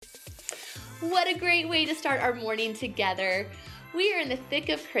What a great way to start our morning together. We are in the thick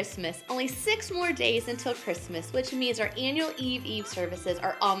of Christmas, only 6 more days until Christmas, which means our annual Eve services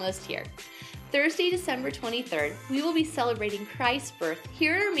are almost here. Thursday, December 23rd, we will be celebrating Christ's birth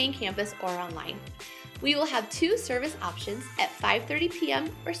here at our main campus or online. We will have 2 service options at 5:30 p.m.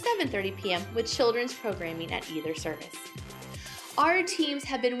 or 7:30 p.m. with children's programming at either service. Our teams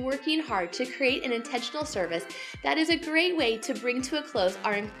have been working hard to create an intentional service that is a great way to bring to a close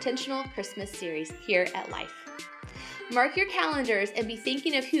our intentional Christmas series here at Life. Mark your calendars and be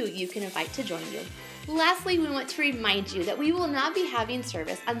thinking of who you can invite to join you. Lastly, we want to remind you that we will not be having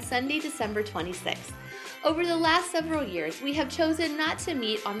service on Sunday, December 26th. Over the last several years, we have chosen not to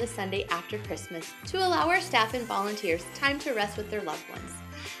meet on the Sunday after Christmas to allow our staff and volunteers time to rest with their loved ones.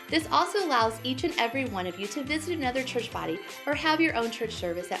 This also allows each and every one of you to visit another church body or have your own church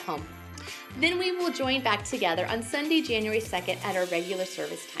service at home. Then we will join back together on Sunday, January 2nd at our regular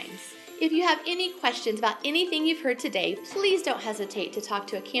service times. If you have any questions about anything you've heard today, please don't hesitate to talk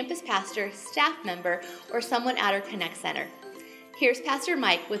to a campus pastor, staff member, or someone at our Connect Center. Here's Pastor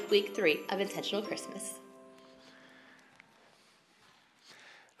Mike with week 3 of Intentional Christmas.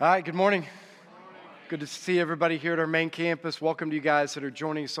 All right, good morning. Good to see everybody here at our main campus. Welcome to you guys that are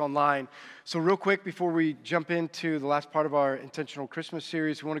joining us online. So real quick, before we jump into the last part of our Intentional Christmas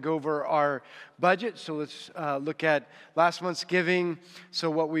series, we want to go over our budget. So let's look at last month's giving, so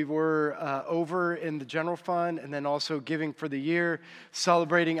what we were over in the general fund, and then also giving for the year,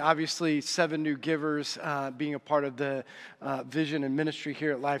 celebrating obviously 7 new givers being a part of the vision and ministry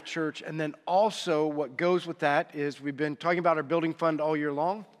here at Life Church. And then also what goes with that is we've been talking about our building fund all year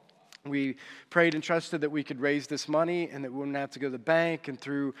long. We prayed and trusted that we could raise this money and that we wouldn't have to go to the bank. And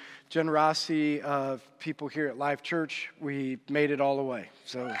through generosity of people here at Life Church, we made it all away.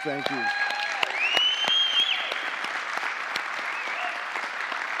 So thank you.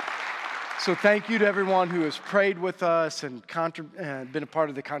 So thank you to everyone who has prayed with us and been a part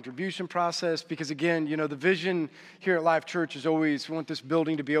of the contribution process. Because again, you know, the vision here at Life Church is always, we want this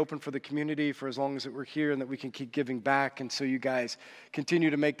building to be open for the community for as long as that we're here and that we can keep giving back. And so you guys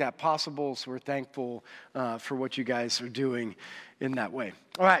continue to make that possible. So we're thankful for what you guys are doing in that way.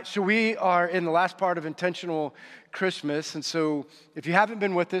 All right, so we are in the last part of Intentional Christmas. And so if you haven't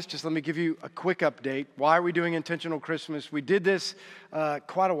been with us, just let me give you a quick update. Why are we doing Intentional Christmas? We did this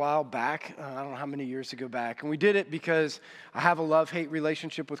quite a while back. I don't know how many years ago back. And we did it because I have a love-hate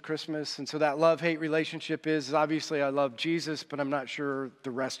relationship with Christmas. And so that love-hate relationship is obviously I love Jesus, but I'm not sure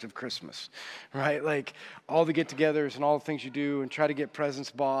the rest of Christmas, right? Like all the get-togethers and all the things you do and try to get presents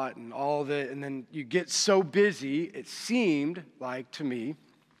bought and all of it. And then you get so busy, it seemed like to me,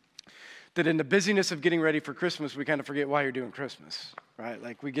 that in the busyness of getting ready for Christmas, we kind of forget why you're doing Christmas, right?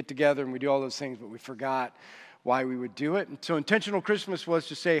 Like we get together and we do all those things, but we forgot why we would do it. And so Intentional Christmas was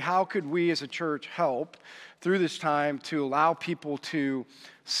to say, how could we as a church help through this time to allow people to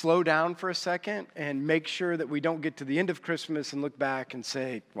slow down for a second and make sure that we don't get to the end of Christmas and look back and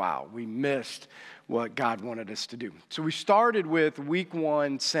say, wow, we missed what God wanted us to do. So we started with week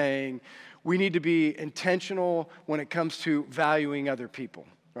 1 saying we need to be intentional when it comes to valuing other people.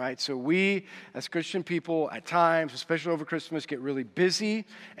 Right? So we, as Christian people, at times, especially over Christmas, get really busy.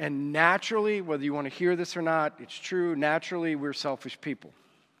 And naturally, whether you want to hear this or not, it's true, naturally, we're selfish people.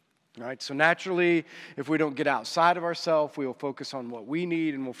 Right? So naturally, if we don't get outside of ourselves, we will focus on what we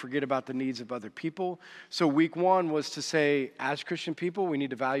need and we'll forget about the needs of other people. So week 1 was to say, as Christian people, we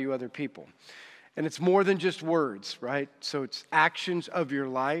need to value other people. And it's more than just words, right? So it's actions of your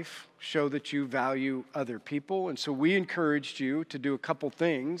life show that you value other people. And so we encouraged you to do a couple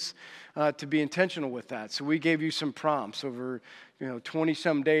things to be intentional with that. So we gave you some prompts over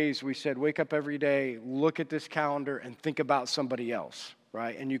 20-some days. We said, wake up every day, look at this calendar, and think about somebody else,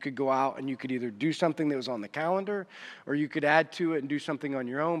 right? And you could go out and you could either do something that was on the calendar or you could add to it and do something on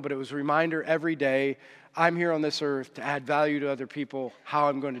your own. But it was a reminder every day, I'm here on this earth to add value to other people. How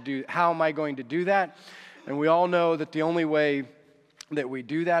am I going to do that? And we all know that the only way that we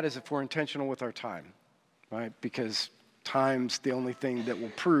do that is if we're intentional with our time, right? Because time's the only thing that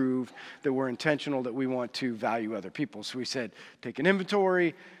will prove that we're intentional, that we want to value other people. So we said, take an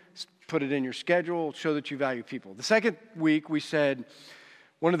inventory, put it in your schedule, show that you value people. The second week we said,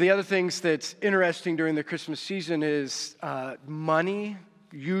 one of the other things that's interesting during the Christmas season is money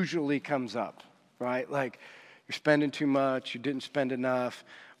usually comes up. Right? Like you're spending too much, you didn't spend enough,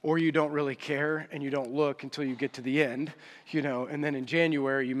 or you don't really care and you don't look until you get to the end, and then in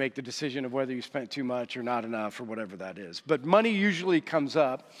January you make the decision of whether you spent too much or not enough or whatever that is. But money usually comes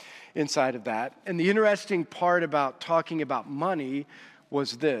up inside of that. And the interesting part about talking about money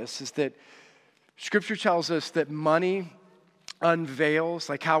was this, is that Scripture tells us that money unveils,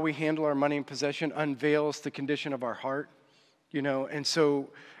 like how we handle our money and possession, unveils the condition of our heart, And so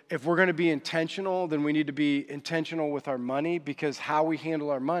if we're going to be intentional, then we need to be intentional with our money, because how we handle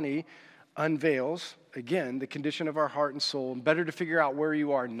our money unveils, again, the condition of our heart and soul. And better to figure out where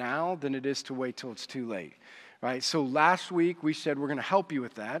you are now than it is to wait till it's too late. Right? So last week we said we're going to help you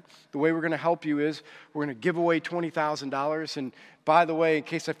with that. The way we're going to help you is we're going to give away $20,000. And by the way, in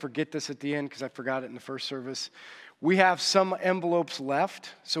case I forget this at the end, because I forgot it in the first service, we have some envelopes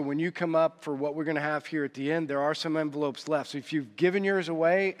left. So when you come up for what we're going to have here at the end, there are some envelopes left. So if you've given yours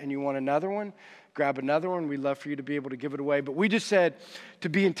away and you want another one, grab another one. We'd love for you to be able to give it away. But we just said to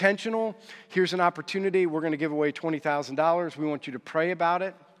be intentional, here's an opportunity. We're going to give away $20,000. We want you to pray about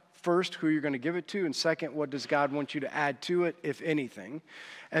it. First, who you're going to give it to, and second, what does God want you to add to it, if anything,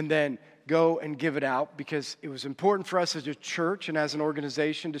 and then go and give it out, because it was important for us as a church and as an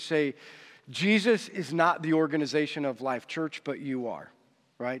organization to say, Jesus is not the organization of Life Church, but you are,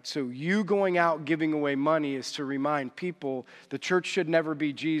 right? So you going out giving away money is to remind people the church should never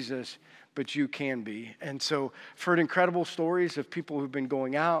be Jesus, but you can be. And so I've heard incredible stories of people who've been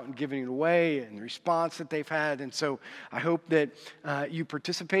going out and giving it away and the response that they've had. And so I hope that you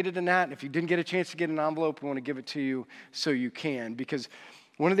participated in that. And if you didn't get a chance to get an envelope, we want to give it to you so you can. Because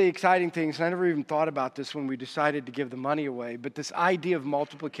one of the exciting things, and I never even thought about this when we decided to give the money away, but this idea of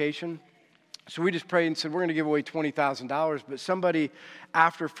multiplication. So we just prayed and said, we're going to give away $20,000. But somebody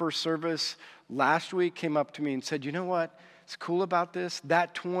after first service last week came up to me and said, you know what? It's cool about this.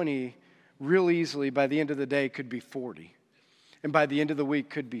 That 20 real easily by the end of the day could be 40. And by the end of the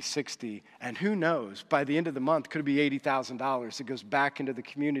week could be 60. And who knows, by the end of the month could be $80,000 that goes back into the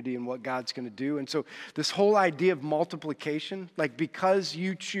community and what God's going to do. And so this whole idea of multiplication, like because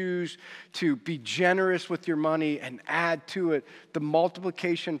you choose to be generous with your money and add to it, the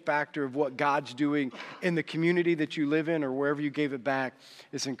multiplication factor of what God's doing in the community that you live in or wherever you gave it back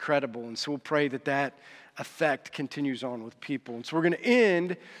is incredible. And so we'll pray that that effect continues on with people. And so we're going to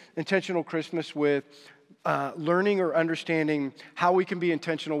end Intentional Christmas with learning or understanding how we can be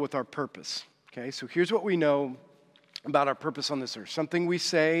intentional with our purpose. Okay, so here's what we know about our purpose on this earth. Something we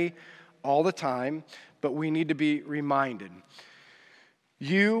say all the time, but we need to be reminded.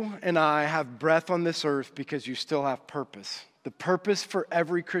 You and I have breath on this earth because you still have purpose. The purpose for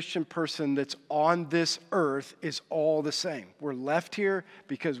every Christian person that's on this earth is all the same. We're left here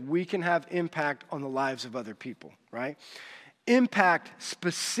because we can have impact on the lives of other people, right? Impact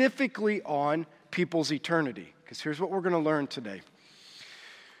specifically on people's eternity. Because here's what we're going to learn today.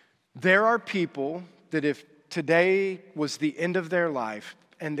 There are people that if today was the end of their life,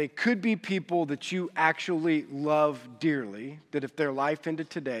 and they could be people that you actually love dearly, that if their life ended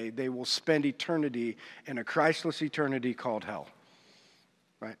today, they will spend eternity in a Christless eternity called hell,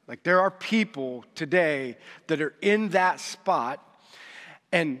 right? Like there are people today that are in that spot,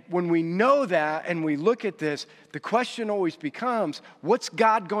 and when we know that and we look at this, the question always becomes, what's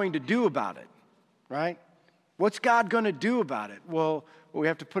God going to do about it, right? What's God going to do about it? Well, we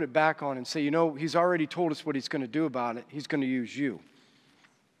have to put it back on and say, He's already told us what He's going to do about it. He's going to use you.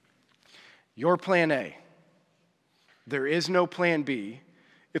 Your plan A. There is no plan B.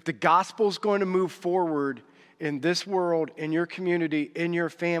 If the gospel's going to move forward in this world, in your community, in your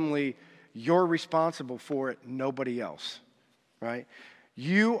family, you're responsible for it, nobody else, right?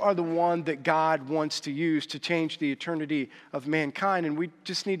 You are the one that God wants to use to change the eternity of mankind, and we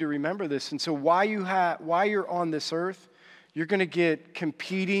just need to remember this. And so while you're on this earth, you're going to get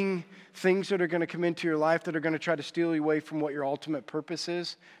competing things that are going to come into your life that are going to try to steal you away from what your ultimate purpose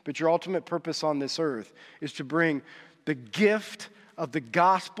is. But your ultimate purpose on this earth is to bring the gift of the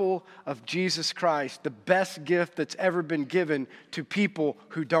gospel of Jesus Christ, the best gift that's ever been given to people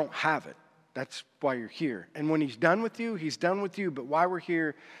who don't have it. That's why you're here. And when He's done with you, He's done with you. But while we're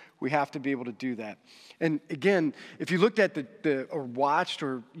here, we have to be able to do that. And again, if you looked at or watched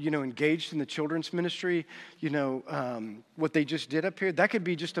or, engaged in the children's ministry, what they just did up here, that could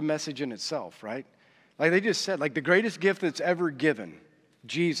be just a message in itself, right? Like they just said, like the greatest gift that's ever given,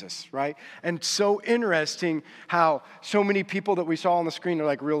 Jesus, right? And so interesting how so many people that we saw on the screen are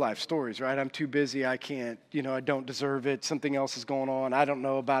like real life stories, right? I'm too busy, I can't, I don't deserve it, something else is going on, I don't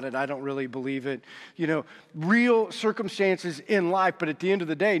know about it, I don't really believe it. Real circumstances in life, but at the end of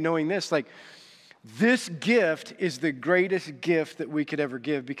the day, knowing this, like this gift is the greatest gift that we could ever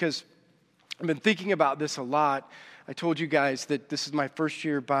give, because I've been thinking about this a lot. I told you guys that this is my first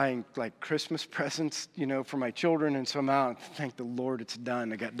year buying like Christmas presents, for my children. And so I'm out, thank the Lord it's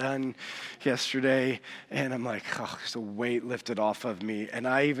done. I got done yesterday and I'm like, there's a weight lifted off of me. And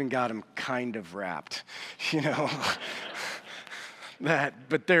I even got them kind of wrapped,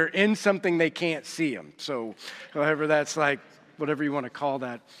 but they're in something they can't see them. So however that's like, whatever you want to call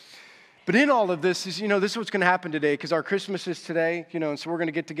that. But in all of this is, this is what's going to happen today, because our Christmas is today, and so we're going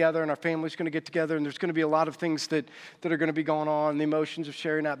to get together, and our family's going to get together, and there's going to be a lot of things that are going to be going on, the emotions of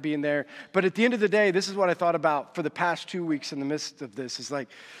Sherry not being there. But at the end of the day, this is what I thought about for the past 2 weeks in the midst of this, is like,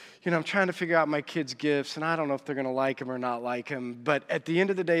 I'm trying to figure out my kids' gifts, and I don't know if they're going to like them or not like them. But at the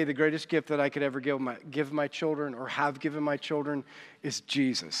end of the day, the greatest gift that I could ever give my children or have given my children is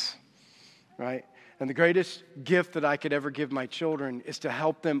Jesus, right? And the greatest gift that I could ever give my children is to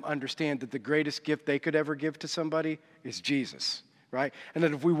help them understand that the greatest gift they could ever give to somebody is Jesus, right? And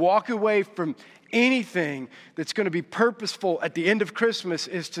that if we walk away from anything that's going to be purposeful at the end of Christmas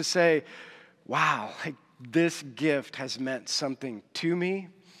is to say, wow, like this gift has meant something to me.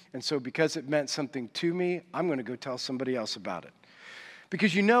 And so because it meant something to me, I'm going to go tell somebody else about it.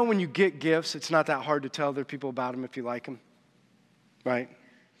 Because when you get gifts, it's not that hard to tell other people about them if you like them, right?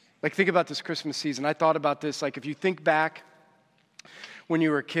 Like, think about this Christmas season. I thought about this, like, if you think back when you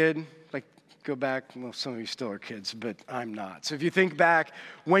were a kid, like, go back, well, some of you still are kids, but I'm not. So if you think back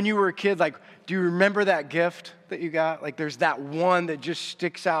when you were a kid, like, do you remember that gift that you got? Like, there's that one that just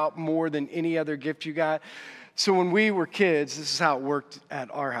sticks out more than any other gift you got. So when we were kids, this is how it worked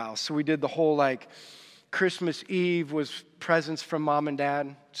at our house. So we did the whole, like, Christmas Eve was presents from mom and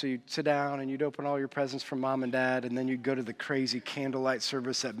dad. So you'd sit down and you'd open all your presents from mom and dad, and then you'd go to the crazy candlelight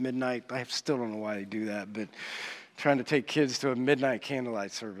service at midnight. I still don't know why they do that, but trying to take kids to a midnight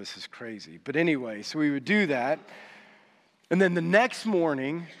candlelight service is crazy. But anyway, so we would do that. And then the next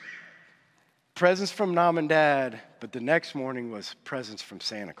morning, presents from mom and dad, but the next morning was presents from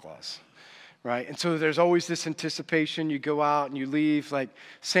Santa Claus. Right? And so there's always this anticipation. You go out and you leave. Like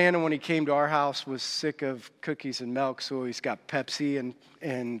Santa, when he came to our house, was sick of cookies and milk, so he's got Pepsi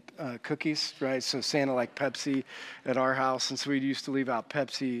and cookies, right? So Santa liked Pepsi at our house, and so we used to leave out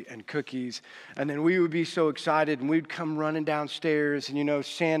Pepsi and cookies. And then we would be so excited, and we'd come running downstairs, and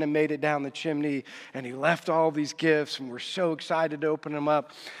Santa made it down the chimney, and he left all these gifts, and we're so excited to open them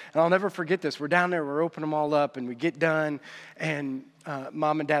up. And I'll never forget this. We're down there, we're opening them all up, and we get done, and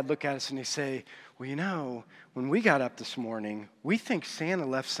mom and dad look at us and they say, well, when we got up this morning, we think Santa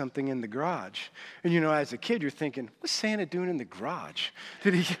left something in the garage. And as a kid, you're thinking, what's Santa doing in the garage?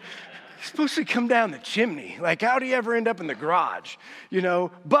 He's supposed to come down the chimney. Like, how'd he ever end up in the garage?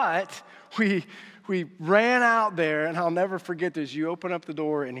 But we ran out there, and I'll never forget this. You open up the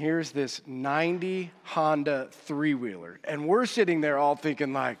door, and here's this 90 Honda three-wheeler. And we're sitting there all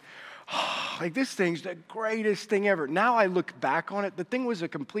thinking like this thing's the greatest thing ever. Now I look back on it, the thing was a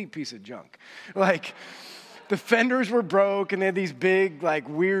complete piece of junk. Like, the fenders were broke, and they had these big, like,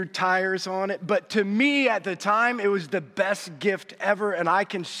 weird tires on it. But to me at the time, it was the best gift ever, and I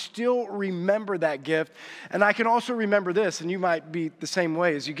can still remember that gift. And I can also remember this, and you might be the same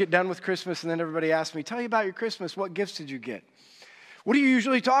way. As you get done with Christmas, and then everybody asks me, tell you about your Christmas, what gifts did you get? What do you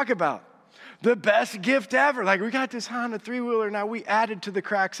usually talk about? The best gift ever. Like, we got this Honda three-wheeler. Now, we added to the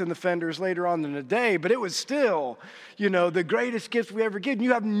cracks in the fenders later on in the day, but it was still, the greatest gift we ever get. And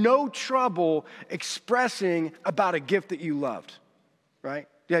you have no trouble expressing about a gift that you loved, right?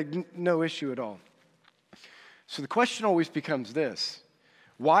 Yeah, no issue at all. So the question always becomes this.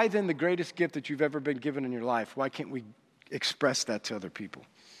 Why then the greatest gift that you've ever been given in your life? Why can't we express that to other people?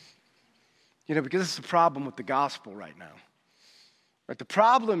 Because it's the problem with the gospel right now. But the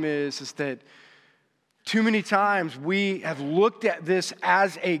problem is that too many times we have looked at this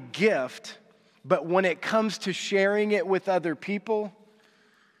as a gift, but when it comes to sharing it with other people,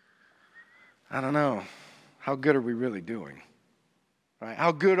 I don't know, how good are we really doing? Right?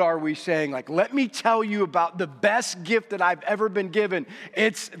 How good are we saying, like, let me tell you about the best gift that I've ever been given.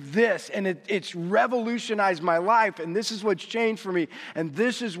 It's this, and it's revolutionized my life, and this is what's changed for me, and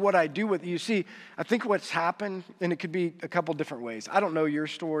this is what I do with it. You see, I think what's happened, and it could be a couple different ways. I don't know your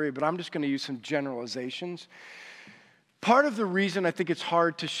story, but I'm just going to use some generalizations. Part of the reason I think it's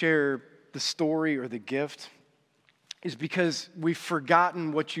hard to share the story or the gift is because we've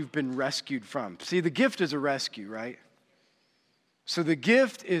forgotten what you've been rescued from. See, the gift is a rescue, right? So the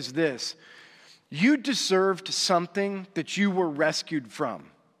gift is this. You deserved something that you were rescued from,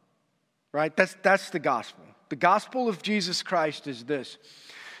 right? That's the gospel. The gospel of Jesus Christ is this.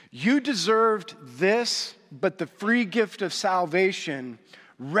 You deserved this, but the free gift of salvation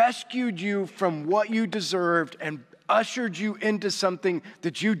rescued you from what you deserved and ushered you into something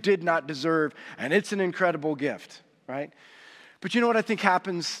that you did not deserve, and it's an incredible gift, right? But you know what I think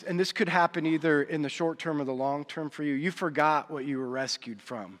happens, and this could happen either in the short term or the long term for you. You forgot what you were rescued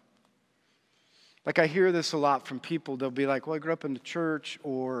from. Like, I hear this a lot from people. They'll be like, well, I grew up in the church,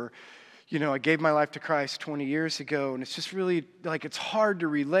 or, I gave my life to Christ 20 years ago, and it's just really, like, it's hard to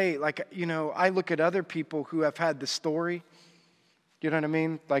relate. Like, I look at other people who have had the story, You know what I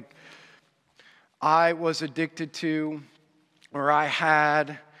mean? Like, I was addicted to, or I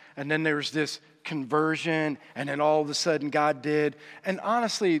had, and then there's this conversion, and then all of a sudden God did. And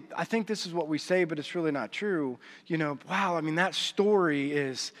honestly, I think this is what we say, but it's really not true. You know, wow, I mean, that story,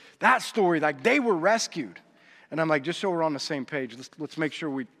 like they were rescued. And I'm like, just so we're on the same page, let's make sure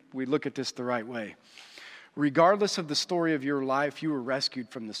we look at this the right way. Regardless of the story of your life, you were rescued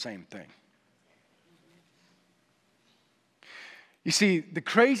from the same thing. You see, the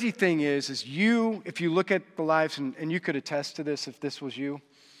crazy thing is you, if you look at the lives, and you could attest to this if this was you,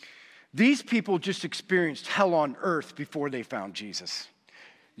 these people just experienced hell on earth before they found Jesus.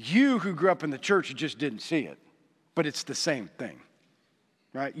 You who grew up in the church, you just didn't see it, but it's the same thing,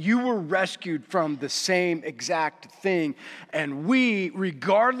 right? You were rescued from the same exact thing, and we,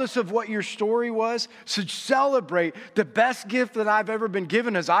 regardless of what your story was, should celebrate the best gift that I've ever been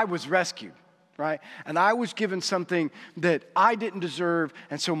given as I was rescued. Right? And I was given something that I didn't deserve.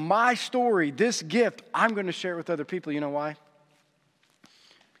 And so my story, this gift, I'm going to share it with other people. You know why?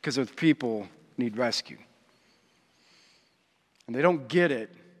 Because other people need rescue. And they don't get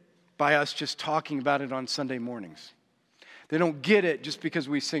it by us just talking about it on Sunday mornings. They don't get it just because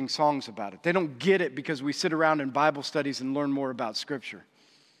we sing songs about it. They don't get it because we sit around in Bible studies and learn more about Scripture.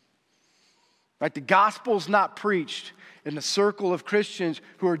 Right? The gospel's not preached in the circle of Christians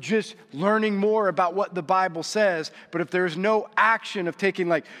who are just learning more about what the Bible says. But if there's no action of taking,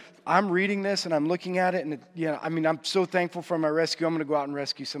 like, I'm reading this and I'm looking at it, and I'm so thankful for my rescue, I'm going to go out and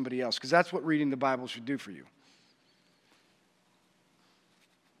rescue somebody else, because that's what reading the Bible should do for you.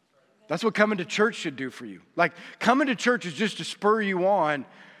 That's what coming to church should do for you. Like, coming to church is just to spur you on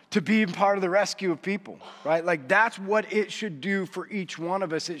to be part of the rescue of people, right? Like, that's what it should do for each one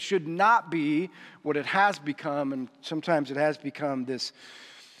of us. It should not be what it has become, and sometimes it has become this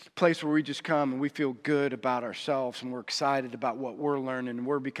place where we just come and we feel good about ourselves and we're excited about what we're learning and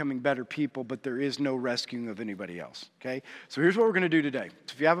we're becoming better people, but there is no rescuing of anybody else, okay? So here's what we're going to do today.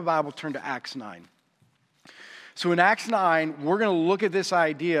 So if you have a Bible, turn to Acts 9. So in Acts 9, we're going to look at this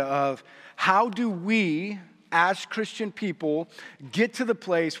idea of how do we, as Christian people, get to the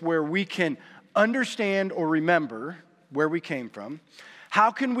place where we can understand or remember where we came from. How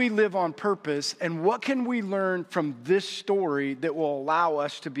can we live on purpose, and what can we learn from this story that will allow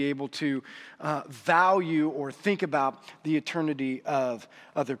us to be able to value or think about the eternity of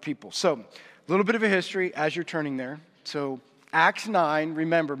other people? So, a little bit of a history as you're turning there. So, Acts 9,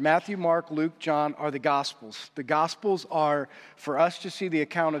 remember, Matthew, Mark, Luke, John are the Gospels. The Gospels are for us to see the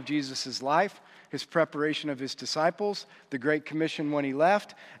account of Jesus' life, his preparation of his disciples, the Great Commission when he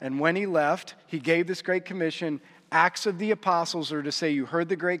left. And when he left, he gave this Great Commission. Acts of the Apostles are to say, you heard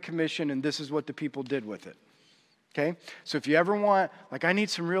the Great Commission and this is what the people did with it. Okay? So if you ever want, like, I need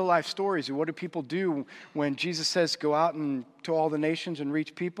some real life stories of what do people do when Jesus says go out and to all the nations and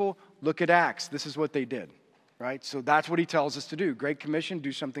reach people, look at Acts. This is what they did. Right? So that's what he tells us to do. Great Commission,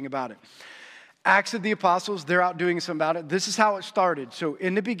 do something about it. Acts of the Apostles, they're out doing something about it. This is how it started. So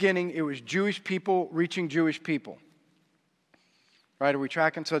in the beginning, it was Jewish people reaching Jewish people. Right? Are we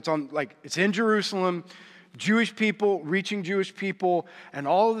tracking? So it's in Jerusalem, Jewish people reaching Jewish people, and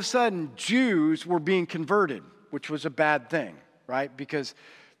all of a sudden, Jews were being converted, which was a bad thing, right? Because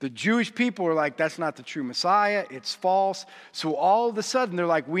the Jewish people are like, that's not the true Messiah, it's false. So all of a sudden, they're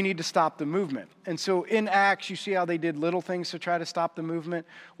like, we need to stop the movement. And so in Acts, you see how they did little things to try to stop the movement?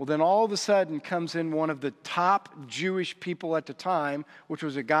 Well, then all of a sudden comes in one of the top Jewish people at the time, which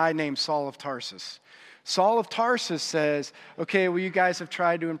was a guy named Saul of Tarsus. Saul of Tarsus says, okay, well, you guys have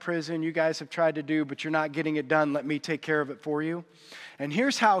tried to imprison, you guys have tried to do, but you're not getting it done. Let me take care of it for you. And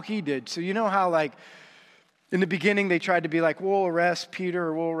here's how he did. So you know how, like, in the beginning, they tried to be like, we'll arrest Peter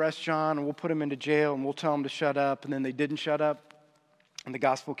or we'll arrest John and we'll put them into jail and we'll tell them to shut up. And then they didn't shut up. And the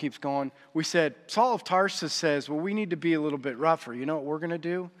gospel keeps going. We said, Saul of Tarsus says, well, we need to be a little bit rougher. You know what we're going to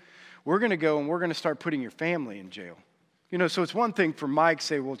do? We're going to go and we're going to start putting your family in jail. You know, so it's one thing for Mike to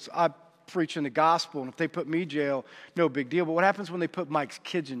say, well, I'm preaching the gospel, and if they put me in jail, no big deal. But what happens when they put Mike's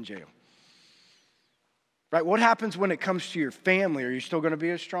kids in jail? Right? What happens when it comes to your family? Are you still going to be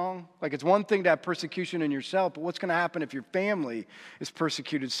as strong? Like, it's one thing to have persecution in yourself, but what's going to happen if your family is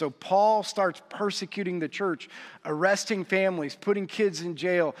persecuted? So Paul starts persecuting the church, arresting families, putting kids in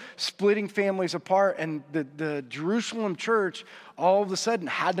jail, splitting families apart, and the Jerusalem church all of a sudden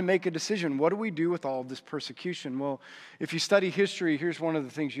had to make a decision. What do we do with all of this persecution? Well, if you study history, here's one of the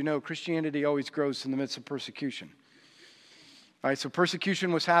things you know. Christianity always grows in the midst of persecution. All right, so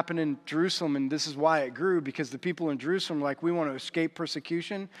persecution was happening in Jerusalem, and this is why it grew, because the people in Jerusalem were like, we want to escape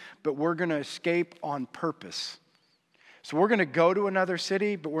persecution, but we're going to escape on purpose. So we're going to go to another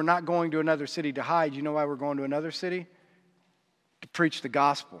city, but we're not going to another city to hide. You know why we're going to another city? to preach the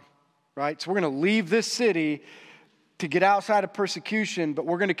gospel, right? So we're going to leave this city to get outside of persecution, but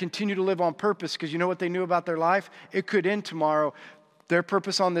we're going to continue to live on purpose because you know what they knew about their life? It could end tomorrow. Their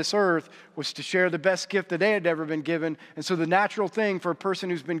purpose on this earth was to share the best gift that they had ever been given. And so the natural thing for a person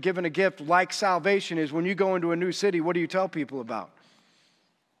who's been given a gift like salvation is when you go into a new city, what do you tell people about?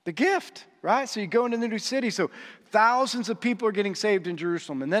 The gift, right? So you go into the new city. So thousands of people are getting saved in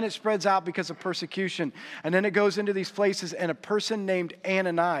Jerusalem. And then it spreads out because of persecution. And then it goes into these places, and a person named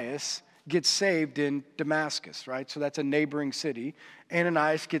Ananias gets saved in Damascus, right? So that's a neighboring city.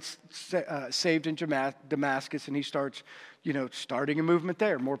 Ananias gets saved in Damascus, and he starts, starting a movement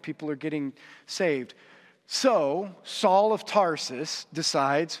there. More people are getting saved. So Saul of Tarsus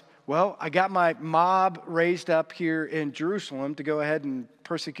decides, well, I got my mob raised up here in Jerusalem to go ahead and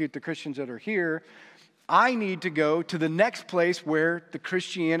persecute the Christians that are here. I need to go to the next place where the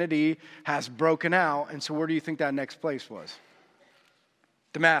Christianity has broken out. And so where do you think that next place was?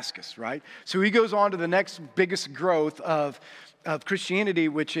 Damascus, right? So he goes on to the next biggest growth of Christianity,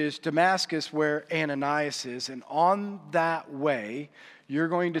 which is Damascus, where Ananias is. And on that way, you're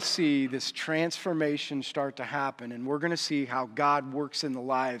going to see this transformation start to happen. And we're going to see how God works in the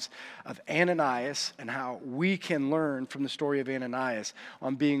lives of Ananias and how we can learn from the story of Ananias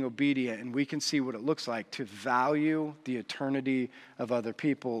on being obedient. And we can see what it looks like to value the eternity of other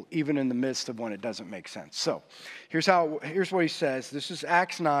people, even in the midst of when it doesn't make sense. So here's what he says. This is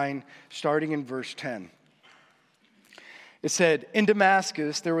Acts 9, starting in verse 10. It said, in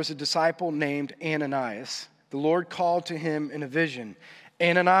Damascus, there was a disciple named Ananias. The Lord called to him in a vision,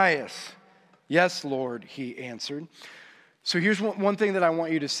 Ananias. Yes, Lord, he answered. So here's one thing that I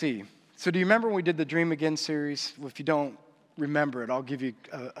want you to see. So do you remember when we did the Dream Again series? If you don't remember it, I'll give you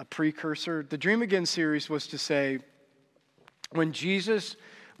a precursor. The Dream Again series was to say, when Jesus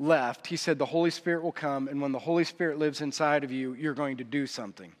left, he said the Holy Spirit will come, and when the Holy Spirit lives inside of you, you're going to do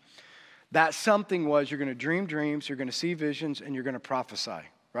something. That something was you're going to dream dreams, you're going to see visions, and you're going to prophesy,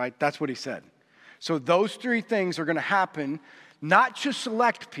 right? That's what he said. So those three things are going to happen, not just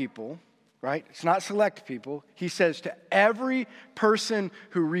select people, right? It's not select people. He says to every person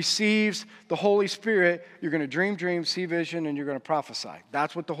who receives the Holy Spirit, you're going to dream dreams, see vision, and you're going to prophesy.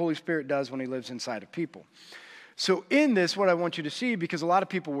 That's what the Holy Spirit does when he lives inside of people. So in this, what I want you to see, because a lot of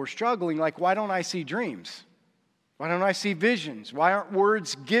people were struggling, like, why don't I see dreams? Why don't I see visions? Why aren't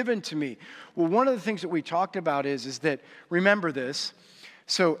words given to me? Well, one of the things that we talked about is that, remember this,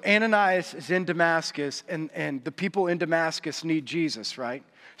 so Ananias is in Damascus, and the people in Damascus need Jesus, right?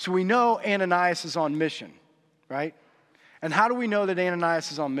 So we know Ananias is on mission, right? And how do we know that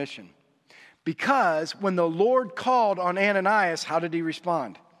Ananias is on mission? Because when the Lord called on Ananias, how did he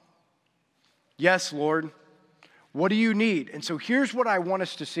respond? Yes, Lord. What do you need? And so here's what I want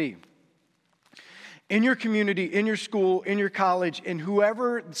us to see. In your community, in your school, in your college, in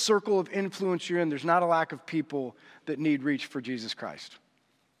whoever circle of influence you're in, there's not a lack of people that need reach for Jesus Christ.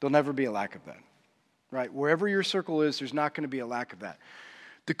 There'll never be a lack of that, right? Wherever your circle is, there's not going to be a lack of that.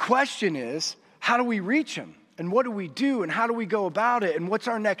 The question is, how do we reach them? And what do we do? And how do we go about it? And what's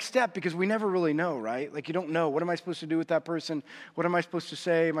our next step? Because we never really know, right? Like, you don't know. What am I supposed to do with that person? What am I supposed to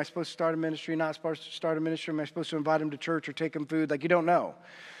say? Am I supposed to start a ministry? Not supposed to start a ministry? Am I supposed to invite them to church or take them food? Like, you don't know.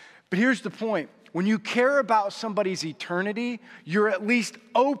 But here's the point. When you care about somebody's eternity, you're at least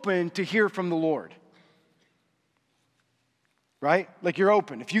open to hear from the Lord. Right? Like, you're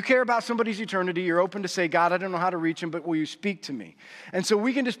open. If you care about somebody's eternity, you're open to say, God, I don't know how to reach him, but will you speak to me? And so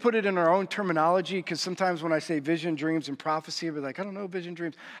we can just put it in our own terminology, because sometimes when I say vision, dreams, and prophecy, I'll be like, I don't know, vision,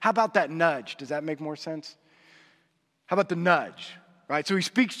 dreams. How about that nudge? Does that make more sense? How about the nudge? Right? So he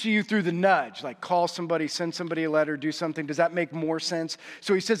speaks to you through the nudge, like call somebody, send somebody a letter, do something. Does that make more sense?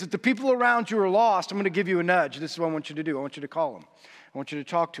 So he says, if the people around you are lost, I'm going to give you a nudge. This is what I want you to do. I want you to call them. I want you to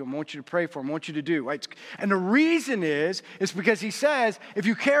talk to him. I want you to pray for him. I want you to do, right? And the reason is because he says, if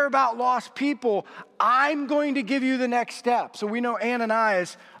you care about lost people, I'm going to give you the next step. So we know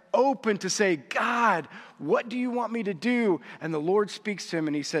Ananias open to say, God, what do you want me to do? And the Lord speaks to him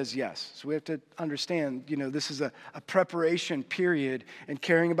and he says yes. So we have to understand, this is a preparation period and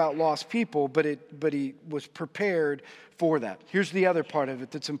caring about lost people, but he was prepared for that. Here's the other part of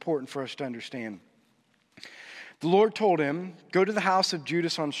it that's important for us to understand. The Lord told him, go to the house of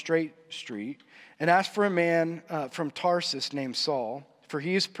Judas on Straight Street and ask for a man from Tarsus named Saul, for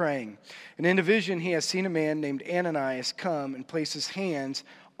he is praying. And in a vision he has seen a man named Ananias come and place his hands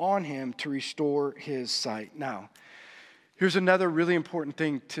on him to restore his sight. Now, here's another really important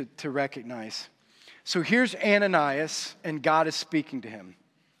thing to recognize. So here's Ananias, and God is speaking to him,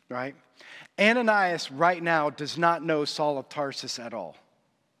 right? Ananias right now does not know Saul of Tarsus at all,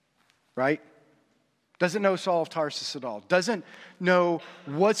 right? doesn't know Saul of Tarsus at all, doesn't know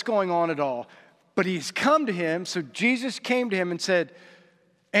what's going on at all. But he's come to him, so Jesus came to him and said,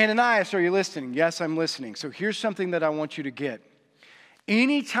 Ananias, are you listening? Yes, I'm listening. So here's something that I want you to get.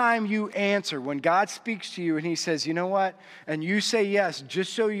 Anytime you answer, when God speaks to you and he says, you know what? And you say yes,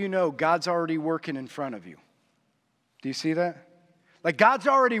 just so you know, God's already working in front of you. Do you see that? Like God's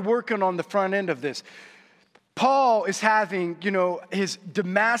already working on the front end of this. Paul is having, his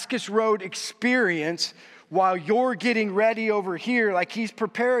Damascus Road experience while you're getting ready over here, like he's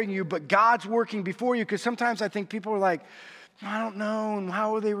preparing you, but God's working before you. Because sometimes I think people are like, I don't know, and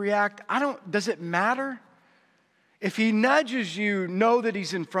how will they react? Does it matter? If he nudges you, know that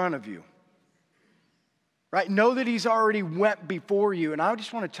he's in front of you. Right? Know that he's already went before you. And I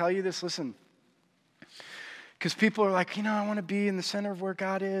just want to tell you this, listen. Because people are like, I want to be in the center of where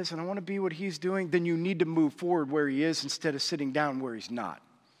God is, and I want to be what he's doing. Then you need to move forward where he is instead of sitting down where he's not.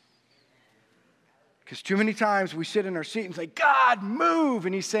 Because too many times we sit in our seat and say, God, move.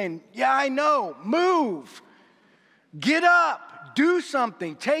 And he's saying, yeah, I know, move. Get up, do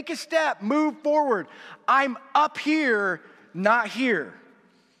something, take a step, move forward. I'm up here, not here.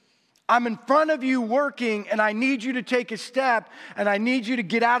 I'm in front of you working, and I need you to take a step, and I need you to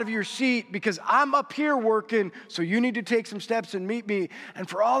get out of your seat because I'm up here working, so you need to take some steps and meet me. And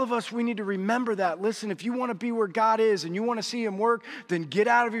for all of us, we need to remember that. Listen, if you want to be where God is and you want to see him work, then get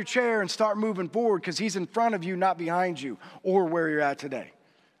out of your chair and start moving forward because he's in front of you, not behind you or where you're at today.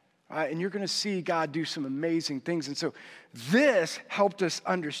 All right, and you're going to see God do some amazing things. And so this helped us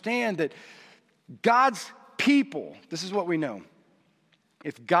understand that God's people, this is what we know.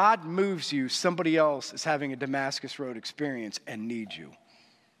 If God moves you, somebody else is having a Damascus Road experience and needs you.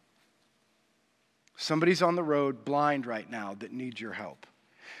 Somebody's on the road blind right now that needs your help.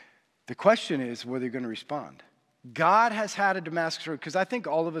 The question is whether you're going to respond. God has had a Damascus Road, because I think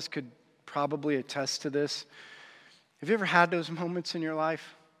all of us could probably attest to this. Have you ever had those moments in your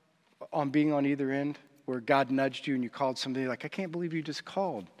life on being on either end where God nudged you and you called somebody like, I can't believe you just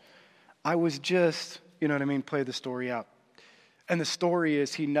called. I was just, play the story out. And the story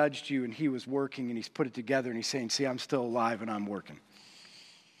is he nudged you and he was working and he's put it together and he's saying, see, I'm still alive and I'm working.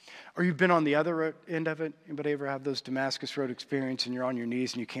 Or you've been on the other end of it. Anybody ever have those Damascus Road experience and you're on your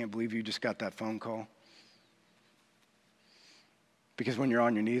knees and you can't believe you just got that phone call? Because when you're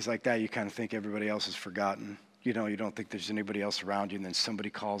on your knees like that, you kind of think everybody else is forgotten. You don't think there's anybody else around you. And then somebody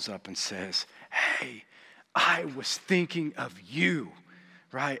calls up and says, hey, I was thinking of you,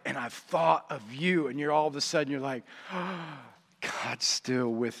 right? And I've thought of you. And you're all of a sudden, you're like, oh, God's still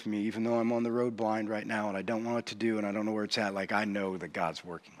with me, even though I'm on the road blind right now and I don't know what to do and I don't know where it's at. Like, I know that God's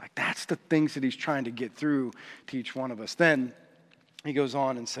working. Like, that's the things that he's trying to get through to each one of us. Then he goes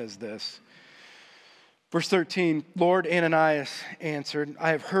on and says this. Verse 13, Lord, Ananias answered, I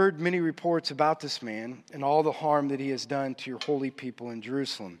have heard many reports about this man and all the harm that he has done to your holy people in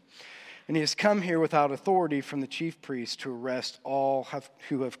Jerusalem. And he has come here without authority from the chief priest to arrest all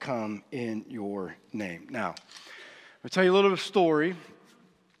who have come in your name. Now, I'll tell you a little bit of story,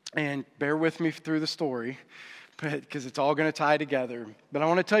 and bear with me through the story, because it's all going to tie together. But I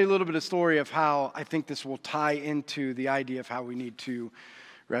want to tell you a little bit of story of how I think this will tie into the idea of how we need to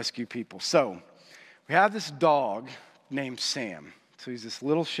rescue people. So, we have this dog named Sam. So he's this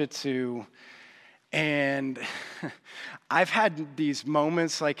little Shih Tzu, and I've had these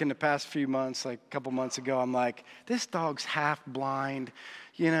moments like in the past few months, like a couple months ago, I'm like, this dog's half blind.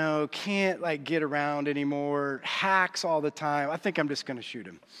 Can't get around anymore, hacks all the time. I think I'm just going to shoot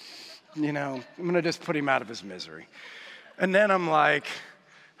him. I'm going to just put him out of his misery. And then I'm like,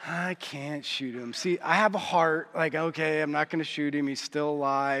 I can't shoot him. See, I have a heart, okay, I'm not going to shoot him. He's still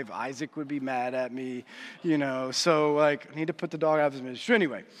alive. Isaac would be mad at me, So, I need to put the dog out of his misery. So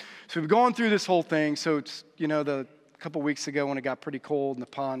anyway, so we've gone through this whole thing. So it's, the couple weeks ago when it got pretty cold and the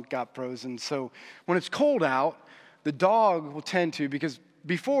pond got frozen. So when it's cold out, the dog will tend to, because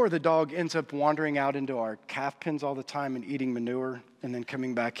before the dog ends up wandering out into our calf pens all the time and eating manure and then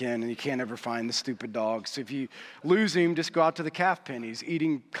coming back in, and you can't ever find the stupid dog. So if you lose him, just go out to the calf pen. He's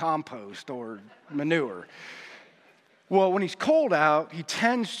eating compost or manure. Well, when he's cold out, he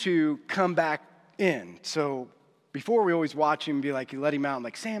tends to come back in. So before we always watch him and be like, you let him out, I'm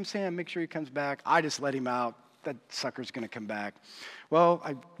like, Sam, make sure he comes back. I just let him out. That sucker's going to come back. Well,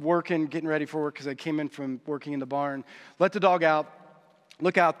 I'm getting ready for work because I came in from working in the barn. Let the dog out.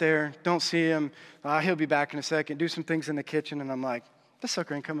 Look out there, don't see him. He'll be back in a second. Do some things in the kitchen, and I'm like, this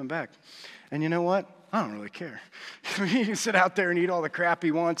sucker ain't coming back. And you know what? I don't really care. He can sit out there and eat all the crap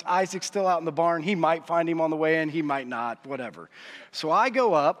he wants. Isaac's still out in the barn. He might find him on the way in. He might not, whatever. So I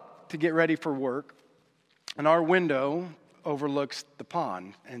go up to get ready for work, and our window overlooks the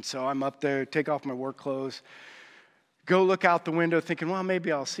pond. And so I'm up there, take off my work clothes, go look out the window thinking, well,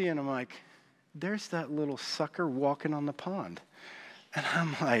 maybe I'll see it. And I'm like, there's that little sucker walking on the pond. And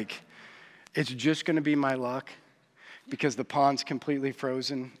I'm like, it's just going to be my luck because the pond's completely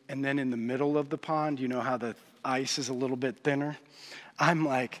frozen. And then in the middle of the pond, you know how the ice is a little bit thinner? I'm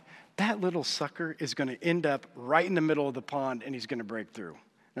like, that little sucker is going to end up right in the middle of the pond and he's going to break through.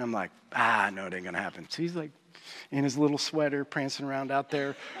 And I'm like, no, it ain't going to happen. So he's like in his little sweater, prancing around out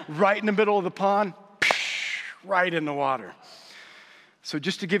there, right in the middle of the pond, right in the water. So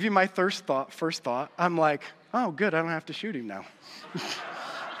just to give you my first thought, I'm like, oh, good, I don't have to shoot him now.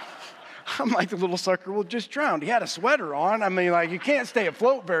 I'm like, the little sucker will just drown. He had a sweater on. I mean, like, you can't stay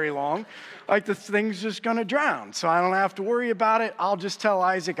afloat very long. Like, the thing's just going to drown. So I don't have to worry about it. I'll just tell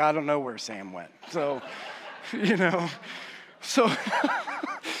Isaac, I don't know where Sam went. So, So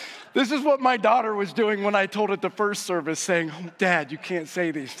this is what my daughter was doing when I told her at the first service, saying, oh, Dad, you can't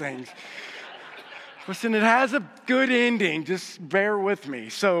say these things. Listen, it has a good ending. Just bear with me.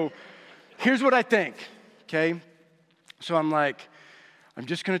 So here's what I think, okay? So I'm like, I'm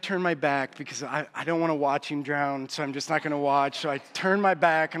just going to turn my back because I don't want to watch him drown, so I'm just not going to watch. So I turn my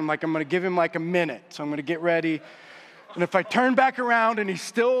back, and I'm like, I'm going to give him like a minute. So I'm going to get ready. And if I turn back around and he's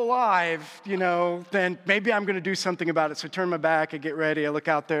still alive, then maybe I'm going to do something about it. So I turn my back, I get ready, I look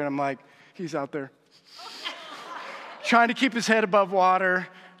out there, and I'm like, he's out there. Trying to keep his head above water,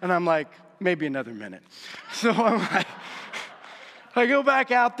 and I'm like, maybe another minute. So I'm like, I go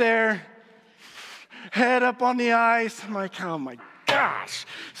back out there, head up on the ice. I'm like, oh my gosh.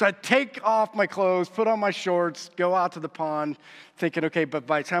 So I take off my clothes, put on my shorts, go out to the pond, thinking, okay, but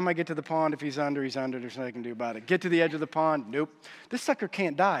by the time I get to the pond, if he's under, he's under. There's nothing I can do about it. Get to the edge of the pond. Nope. This sucker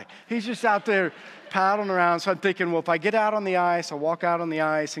can't die. He's just out there paddling around. So I'm thinking, well, if I get out on the ice, I'll walk out on the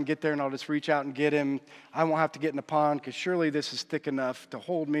ice and get there, and I'll just reach out and get him. I won't have to get in the pond because surely this is thick enough to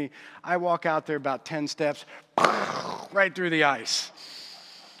hold me. I walk out there about 10 steps, right through the ice.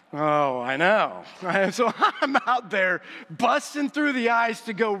 Oh, I know. So I'm out there busting through the ice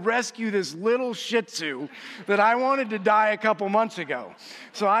to go rescue this little Shih Tzu that I wanted to die a couple months ago.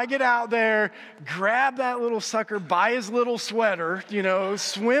 So I get out there, grab that little sucker by his little sweater,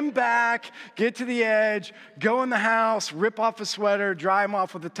 swim back, get to the edge, go in the house, rip off a sweater, dry him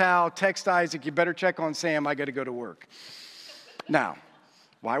off with a towel, text Isaac, you better check on Sam, I got to go to work. Now,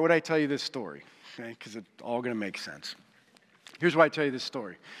 why would I tell you this story? Okay, because it's all going to make sense. Here's why I tell you this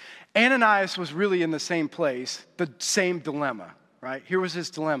story. Ananias was really in the same place, the same dilemma, right? Here was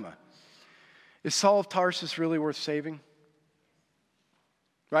his dilemma. Is Saul of Tarsus really worth saving?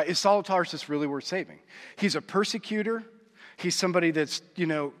 Right? Is Saul of Tarsus really worth saving? He's a persecutor. He's somebody that's,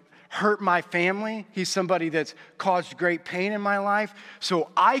 hurt my family. He's somebody that's caused great pain in my life. So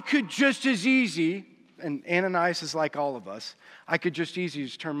I could just as easy, and Ananias is like all of us, I could just easily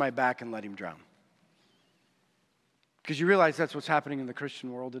just turn my back and let him drown. Because you realize that's what's happening in the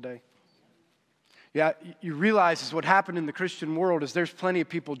Christian world today. Yeah, you realize is what happened in the Christian world is there's plenty of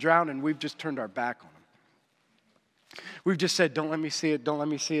people drowning. We've just turned our back on them. We've just said, don't let me see it, don't let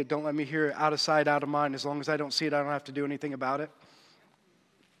me see it, don't let me hear it, out of sight, out of mind. As long as I don't see it, I don't have to do anything about it.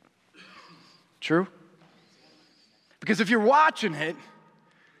 True? Because if you're watching it,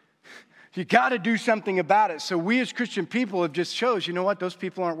 you got to do something about it. So we as Christian people have just chose, you know what, those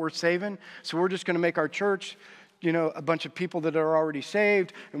people aren't worth saving. So we're just going to make our church a bunch of people that are already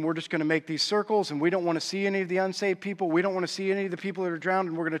saved, and we're just going to make these circles, and we don't want to see any of the unsaved people. We don't want to see any of the people that are drowned,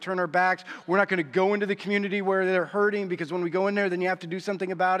 and we're going to turn our backs. We're not going to go into the community where they're hurting, because when we go in there, then you have to do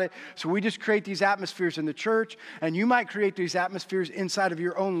something about it. So we just create these atmospheres in the church, and you might create these atmospheres inside of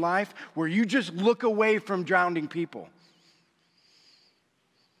your own life where you just look away from drowning people.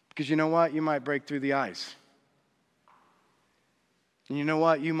 Because you know what? You might break through the ice. And you know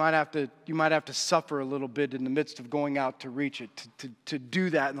what? You might have to suffer a little bit in the midst of going out to reach it, to do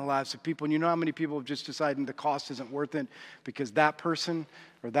that in the lives of people. And you know how many people have just decided the cost isn't worth it because that person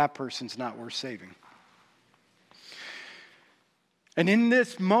or that person's not worth saving. And in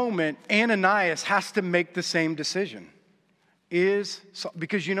this moment, Ananias has to make the same decision.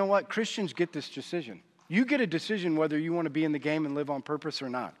 Because you know what? Christians get this decision. You get a decision whether you want to be in the game and live on purpose or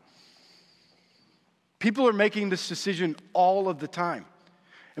not. People are making this decision all of the time.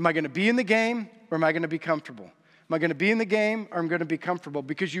 Am I going to be in the game or am I going to be comfortable? Am I going to be in the game or am I going to be comfortable?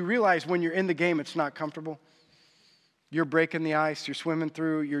 Because you realize when you're in the game, it's not comfortable. You're breaking the ice, you're swimming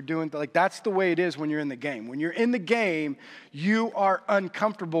through, you're doing, that's the way it is when you're in the game. When you're in the game, you are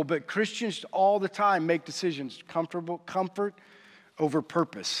uncomfortable, but Christians all the time make decisions, comfort over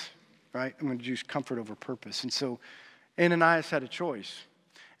purpose, right? I'm going to use comfort over purpose. And so Ananias had a choice.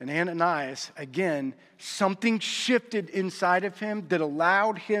 And Ananias, again, something shifted inside of him that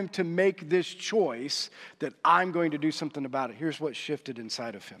allowed him to make this choice that I'm going to do something about it. Here's what shifted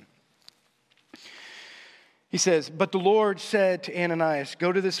inside of him. He says, but the Lord said to Ananias,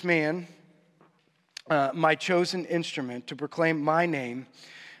 go to this man, my chosen instrument, to proclaim my name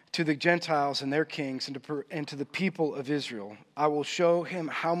to the Gentiles and their kings and to the people of Israel. I will show him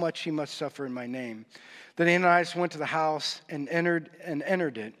how much he must suffer in my name. Then Ananias went to the house and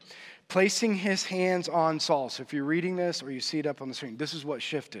entered it, placing his hands on Saul. So if you're reading this or you see it up on the screen, this is what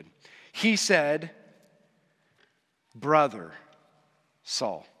shifted. He said, brother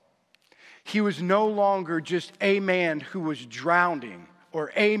Saul. He was no longer just a man who was drowning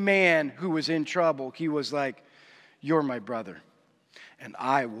or a man who was in trouble. He was like, you're my brother, and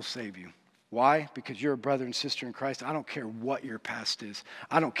I will save you. Why? Because you're a brother and sister in Christ. I don't care what your past is.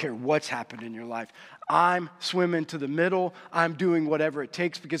 I don't care what's happened in your life. I'm swimming to the middle. I'm doing whatever it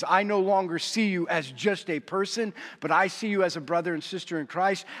takes because I no longer see you as just a person, but I see you as a brother and sister in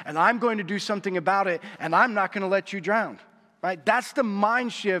Christ, and I'm going to do something about it, and I'm not going to let you drown. Right? That's the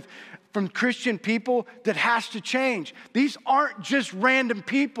mind shift from Christian people that has to change. These aren't just random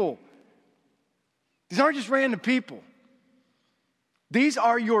people. These aren't just random people. These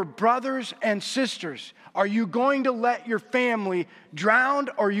are your brothers and sisters. Are you going to let your family drown,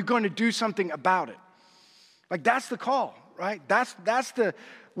 or are you going to do something about it? Like, that's the call, right? That's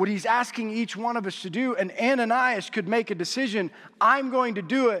what he's asking each one of us to do. And Ananias could make a decision. I'm going to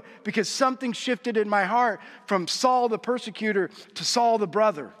do it because something shifted in my heart from Saul the persecutor to Saul the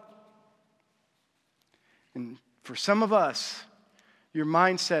brother. And for some of us, your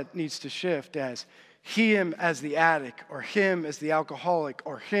mindset needs to shift as him as the addict, or him as the alcoholic,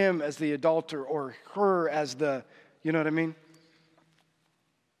 or him as the adulterer, or her as the, you know what I mean?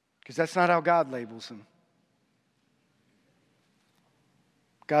 Because that's not how God labels them.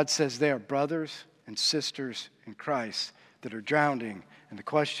 God says they are brothers and sisters in Christ that are drowning, and the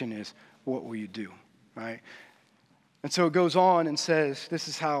question is, what will you do, right? And so it goes on and says, this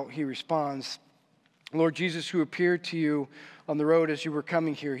is how he responds. Lord Jesus, who appeared to you on the road as you were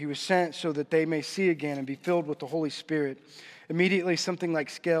coming here, he was sent so that they may see again and be filled with the Holy Spirit. Immediately something like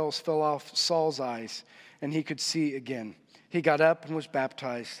scales fell off Saul's eyes, and he could see again. He got up and was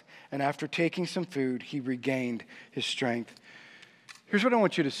baptized, and after taking some food, he regained his strength. Here's what I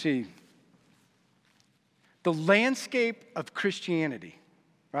want you to see. The landscape of Christianity,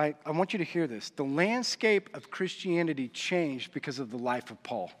 right? I want you to hear this. The landscape of Christianity changed because of the life of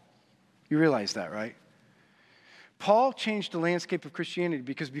Paul. You realize that, right? Paul changed the landscape of Christianity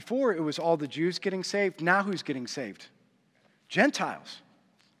because before it was all the Jews getting saved. Now who's getting saved? Gentiles.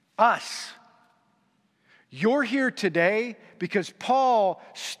 Us. You're here today because Paul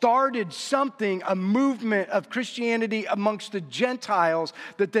started something, a movement of Christianity amongst the Gentiles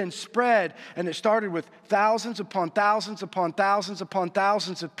that then spread. And it started with thousands upon thousands upon thousands upon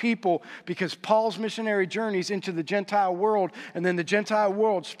thousands of people because Paul's missionary journeys into the Gentile world, and then the Gentile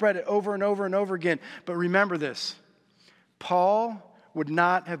world spread it over and over and over again. But remember this, Paul would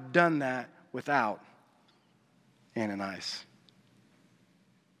not have done that without Ananias.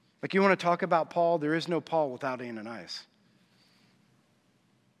 Like, you want to talk about Paul? There is no Paul without Ananias.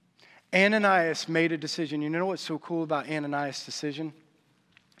 Ananias made a decision. You know what's so cool about Ananias' decision?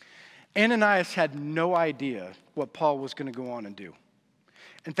 Ananias had no idea what Paul was going to go on and do.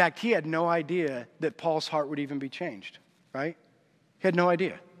 In fact, he had no idea that Paul's heart would even be changed, right? He had no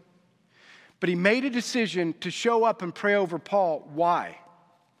idea. But he made a decision to show up and pray over Paul. Why?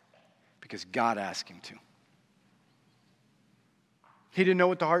 Because God asked him to. He didn't know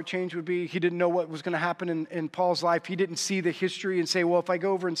what the heart change would be. He didn't know what was going to happen in Paul's life. He didn't see the history and say, well, if I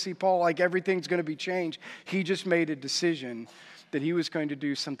go over and see Paul, like everything's going to be changed. He just made a decision that he was going to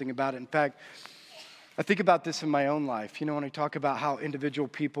do something about it. In fact, I think about this in my own life. You know, when I talk about how individual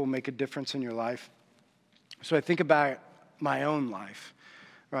people make a difference in your life. So I think about my own life,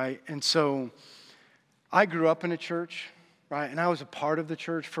 right? And so I grew up in a church. Right, and I was a part of the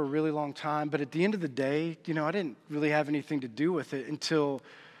church for a really long time. But at the end of the day, you know, I didn't really have anything to do with it until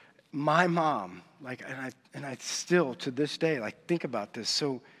my mom, like, and I still, to this day, like, think about this.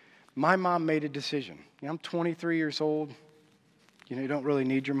 So my mom made a decision. You know, I'm 23 years old. You know, you don't really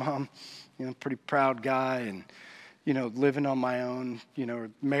need your mom. You know, I'm a pretty proud guy and, you know, living on my own, you know,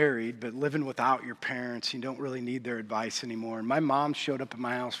 married, but living without your parents. You don't really need their advice anymore. And my mom showed up at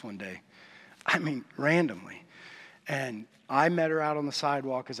my house one day. I mean, randomly. And I met her out on the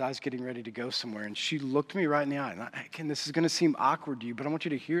sidewalk as I was getting ready to go somewhere, and she looked me right in the eye. And again, this is going to seem awkward to you, but I want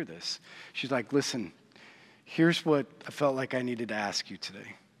you to hear this. She's like, listen, here's what I felt like I needed to ask you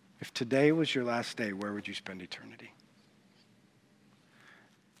today. If today was your last day, where would you spend eternity?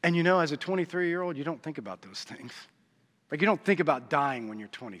 And you know, as a 23-year-old, you don't think about those things. Like, you don't think about dying when you're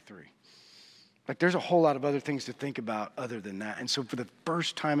 23. Like, there's a whole lot of other things to think about other than that. And so for the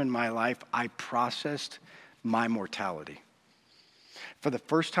first time in my life, I processed my mortality. For the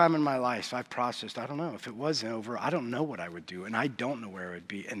first time in my life, I processed, I don't know, if it wasn't over, I don't know what I would do, and I don't know where I would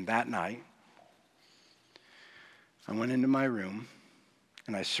be. And that night, I went into my room,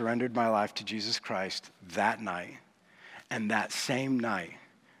 and I surrendered my life to Jesus Christ that night. And that same night,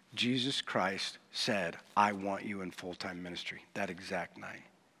 Jesus Christ said, I want you in full-time ministry, that exact night.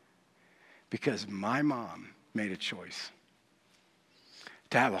 Because my mom made a choice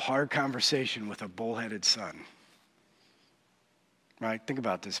to have a hard conversation with a bullheaded son. Right? Think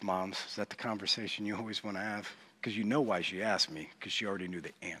about this, moms. Is that the conversation you always want to have? Because you know why she asked me, because she already knew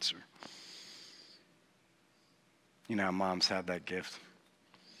the answer. You know how moms have that gift,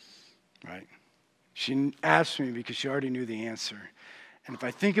 right? She asked me because she already knew the answer. And if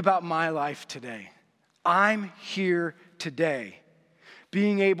I think about my life today, I'm here today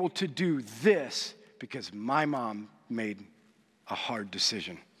being able to do this because my mom made a hard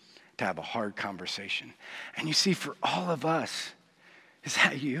decision to have a hard conversation. And you see, for all of us, is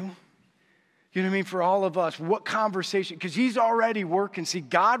that you? You know what I mean? For all of us, what conversation? Because he's already working. See,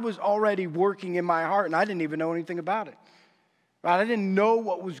 God was already working in my heart, and I didn't even know anything about it. Right? I didn't know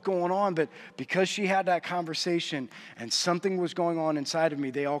what was going on, but because she had that conversation and something was going on inside of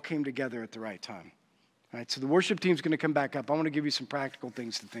me, they all came together at the right time. Right? So the worship team's going to come back up. I want to give you some practical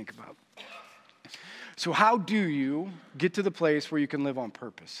things to think about. So how do you get to the place where you can live on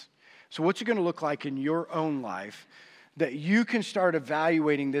purpose? So what's it going to look like in your own life that you can start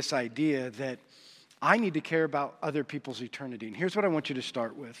evaluating this idea that I need to care about other people's eternity? And here's what I want you to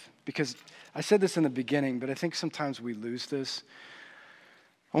start with, because I said this in the beginning, but I think sometimes we lose this.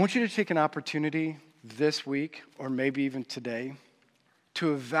 I want you to take an opportunity this week, or maybe even today,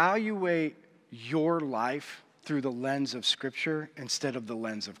 to evaluate your life through the lens of Scripture instead of the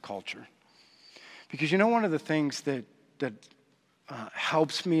lens of culture. Because you know, one of the things that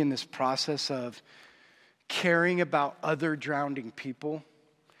helps me in this process of caring about other drowning people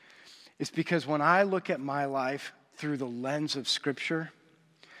is because when I look at my life through the lens of Scripture,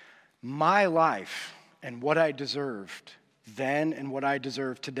 my life and what I deserved then and what I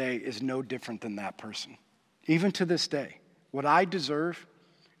deserve today is no different than that person. Even to this day, what I deserve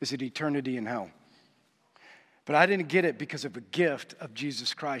is an eternity in hell. But I didn't get it because of a gift of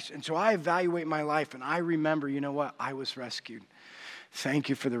Jesus Christ. And so I evaluate my life and I remember, you know what? I was rescued. Thank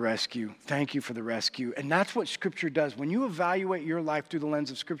you for the rescue. Thank you for the rescue. And that's what Scripture does. When you evaluate your life through the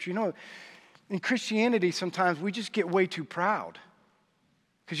lens of Scripture, you know, in Christianity, sometimes we just get way too proud.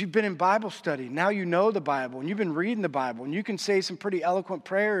 Because you've been in Bible study. Now you know the Bible, and you've been reading the Bible, and you can say some pretty eloquent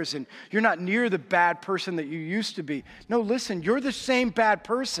prayers, and you're not near the bad person that you used to be. No, listen, you're the same bad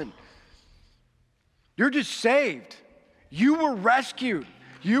person. You're just saved. You were rescued.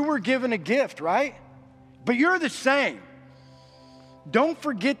 You were given a gift, right? But you're the same. Don't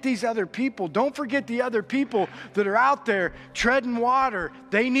forget these other people. Don't forget the other people that are out there treading water.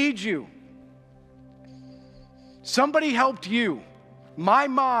 They need you. Somebody helped you. My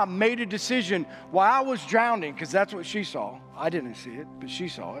mom made a decision while I was drowning, because that's what she saw. I didn't see it, but she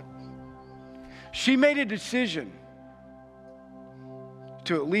saw it. She made a decision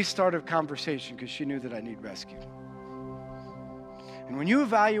to at least start a conversation because she knew that I need rescue. And when you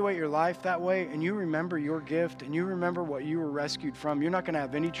evaluate your life that way and you remember your gift and you remember what you were rescued from, you're not going to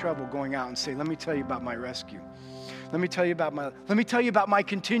have any trouble going out and say, let me tell you about my rescue. Let me tell you about my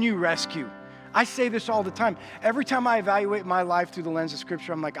continued rescue. I say this all the time. Every time I evaluate my life through the lens of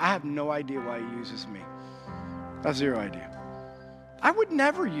Scripture, I'm like, I have no idea why he uses me. I have zero idea. I would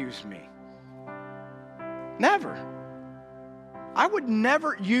never use me. Never. I would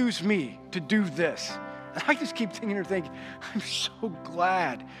never use me to do this. And I just keep thinking, I'm so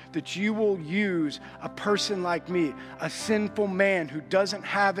glad that you will use a person like me, a sinful man who doesn't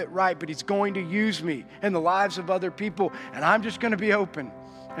have it right, but he's going to use me in the lives of other people. And I'm just going to be open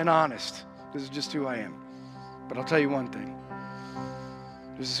and honest. This is just who I am. But I'll tell you one thing.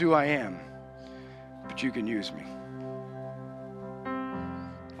 This is who I am, but you can use me.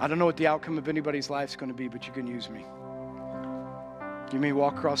 I don't know what the outcome of anybody's life is going to be, but you can use me. You need me to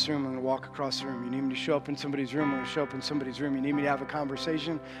walk across the room, I'm going to walk across the room. You need me to show up in somebody's room, I'm going to show up in somebody's room. You need me to have a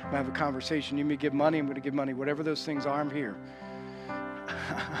conversation, I'm going to have a conversation. You need me to give money, I'm going to give money. Whatever those things are, I'm here.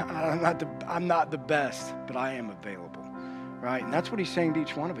 I'm not the best, but I am available, right? And that's what he's saying to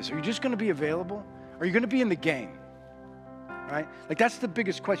each one of us. Are you just going to be available? Or are you going to be in the game, right? Like, that's the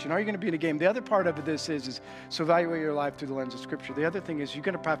biggest question. Are you going to be in the game? The other part of this is so evaluate your life through the lens of Scripture. The other thing is you're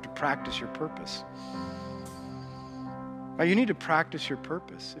going to have to practice your purpose. You need to practice your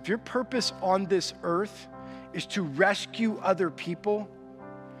purpose. If your purpose on this earth is to rescue other people,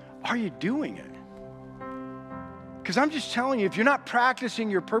 are you doing it? Because I'm just telling you, if you're not practicing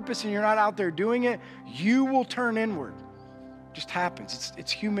your purpose and you're not out there doing it, you will turn inward. It just happens.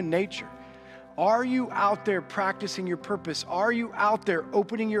 It's human nature. Are you out there practicing your purpose? Are you out there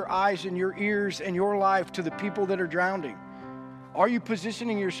opening your eyes and your ears and your life to the people that are drowning? Are you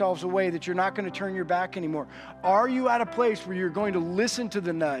positioning yourselves a way that you're not going to turn your back anymore? Are you at a place where you're going to listen to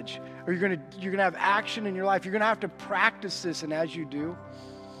the nudge, or you're going to have action in your life? You're going to have to practice this, and as you do,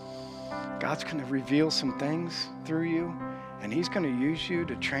 God's going to reveal some things through you, and He's going to use you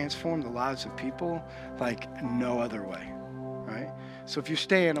to transform the lives of people like no other way, right? So if you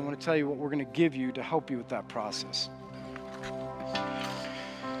stand, I want to tell you what we're going to give you to help you with that process.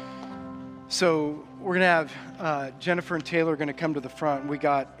 So we're going to have Jennifer and Taylor are going to come to the front. We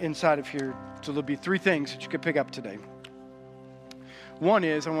got inside of here, so there'll be 3 things that you could pick up today. One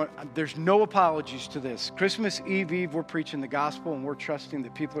is, there's no apologies to this. Christmas Eve, we're preaching the gospel, and we're trusting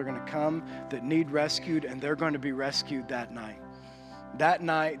that people are going to come that need rescued, and they're going to be rescued that night. That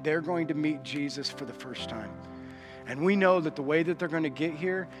night, they're going to meet Jesus for the first time. And we know that the way that they're going to get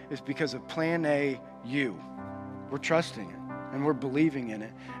here is because of Plan A, you. We're trusting it, and we're believing in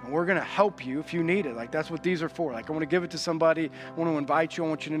it, and we're going to help you if you need it. Like, that's what these are for. Like, I want to give it to somebody. I want to invite you. I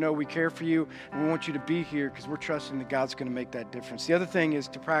want you to know we care for you, and we want you to be here because we're trusting that God's going to make that difference. The other thing is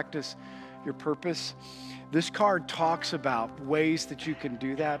to practice your purpose. This card talks about ways that you can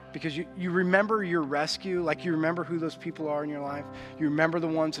do that because you remember your rescue, like you remember who those people are in your life. You remember the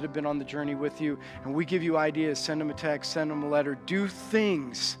ones that have been on the journey with you, and we give you ideas. Send them a text, send them a letter. Do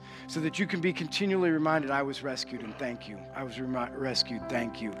things so that you can be continually reminded, I was rescued and thank you. I was rescued,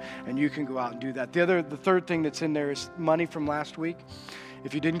 thank you. And you can go out and do that. The third thing that's in there is money from last week.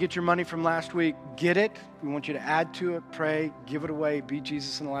 If you didn't get your money from last week, get it. We want you to add to it, pray, give it away, be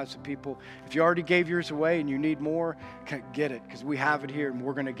Jesus in the lives of people. If you already gave yours away and you need more, get it, because we have it here and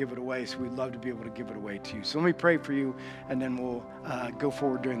we're going to give it away. So we'd love to be able to give it away to you. So let me pray for you, and then we'll go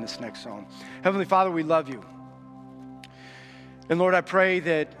forward during this next song. Heavenly Father, we love you. And Lord, I pray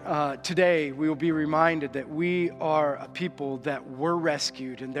that today we will be reminded that we are a people that were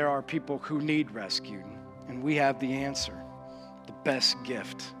rescued, and there are people who need rescued. And we have the answer. The best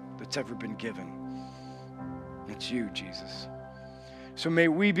gift that's ever been given. It's you, Jesus. So may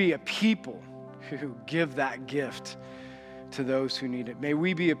we be a people who give that gift to those who need it. May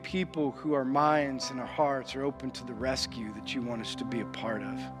we be a people who our minds and our hearts are open to the rescue that you want us to be a part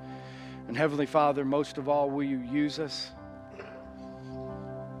of. And Heavenly Father, most of all, will you use us?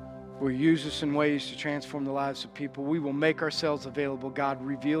 Will you use us in ways to transform the lives of people? We will make ourselves available. God,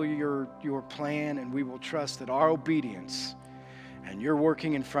 reveal your plan, and we will trust that our obedience and your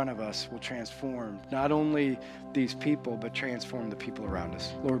working in front of us will transform not only these people, but transform the people around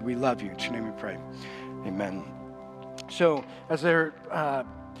us. Lord, we love you. In your name we pray. Amen. So as they're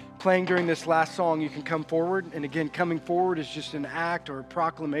playing during this last song, you can come forward. And again, coming forward is just an act or a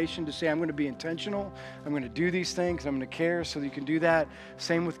proclamation to say, I'm going to be intentional. I'm going to do these things. I'm going to care, so that you can do that.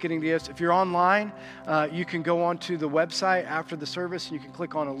 Same with getting the gifts. If you're online, you can go onto the website after the service, and you can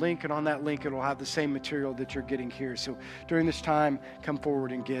click on a link. And on that link, it'll have the same material that you're getting here. So during this time, come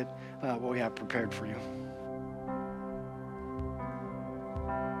forward and get what we have prepared for you.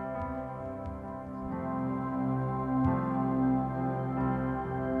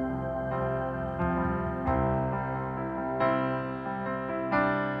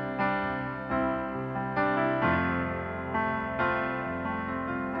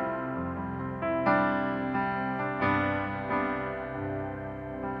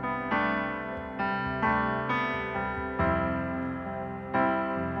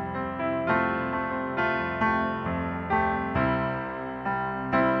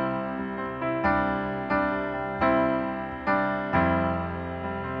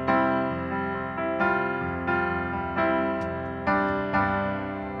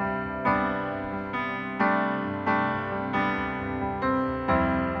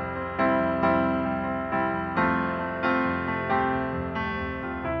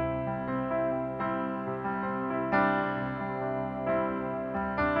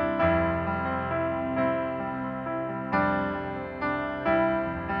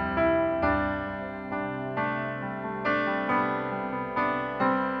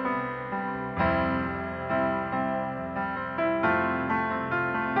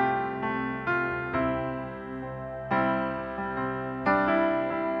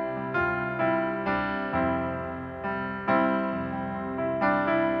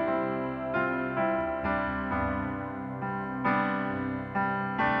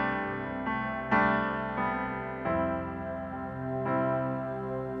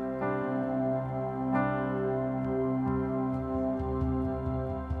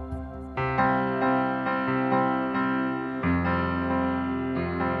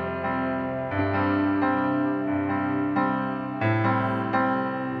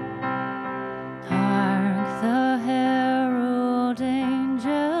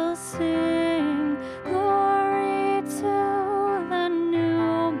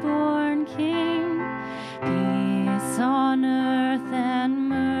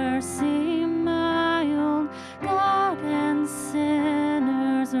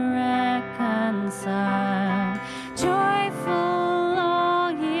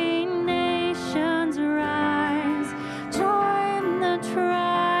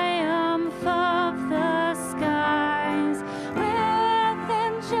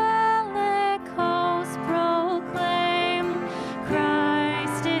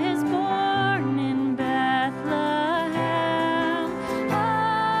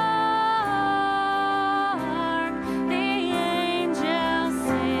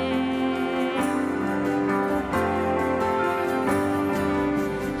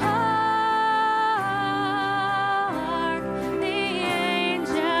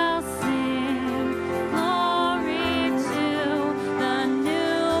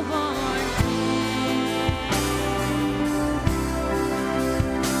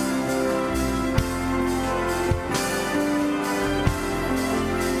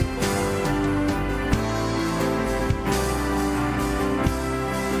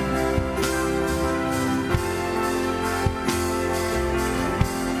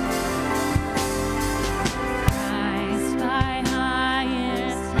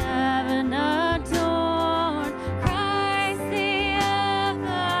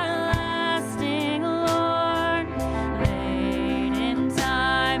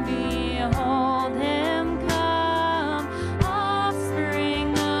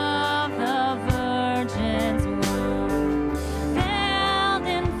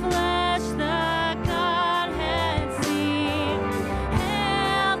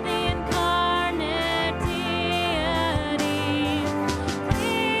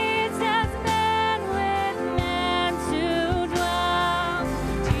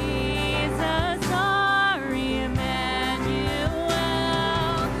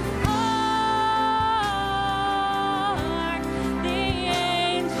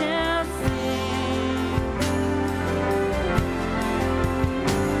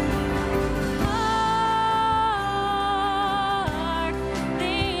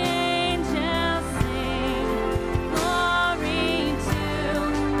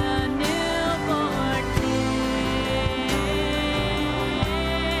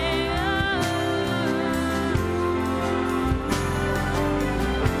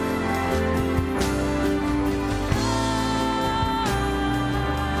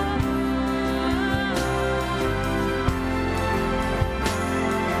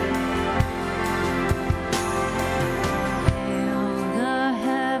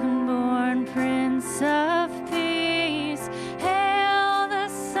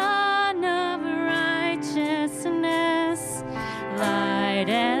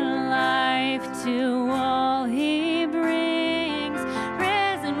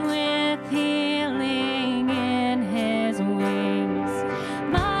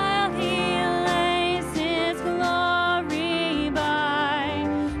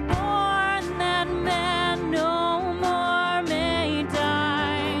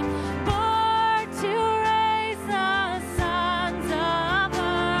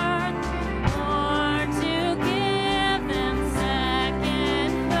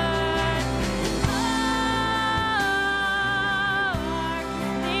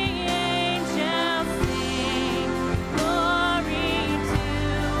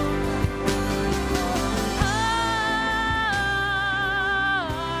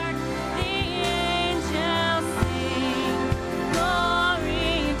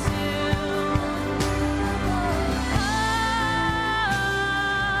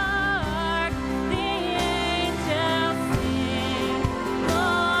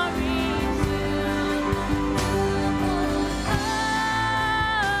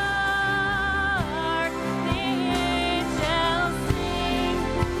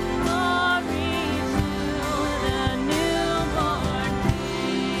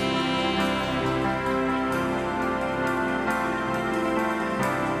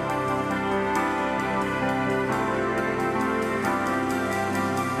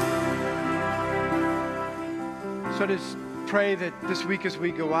 So I just pray that this week as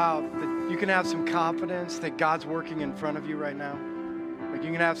we go out, that you can have some confidence that God's working in front of you right now. Like you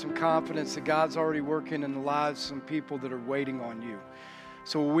can have some confidence that God's already working in the lives of some people that are waiting on you.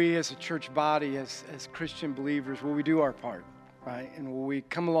 So we as a church body, as Christian believers, will we do our part, right? And will we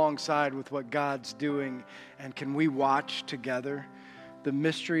come alongside with what God's doing, and can we watch together the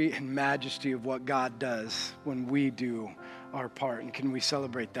mystery and majesty of what God does when we do our part, and can we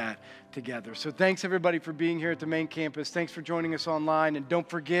celebrate that together? So thanks everybody for being here at the main campus. Thanks for joining us online, and don't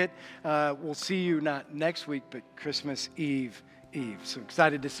forget, we'll see you not next week, but Christmas Eve. So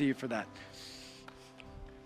excited to see you for that.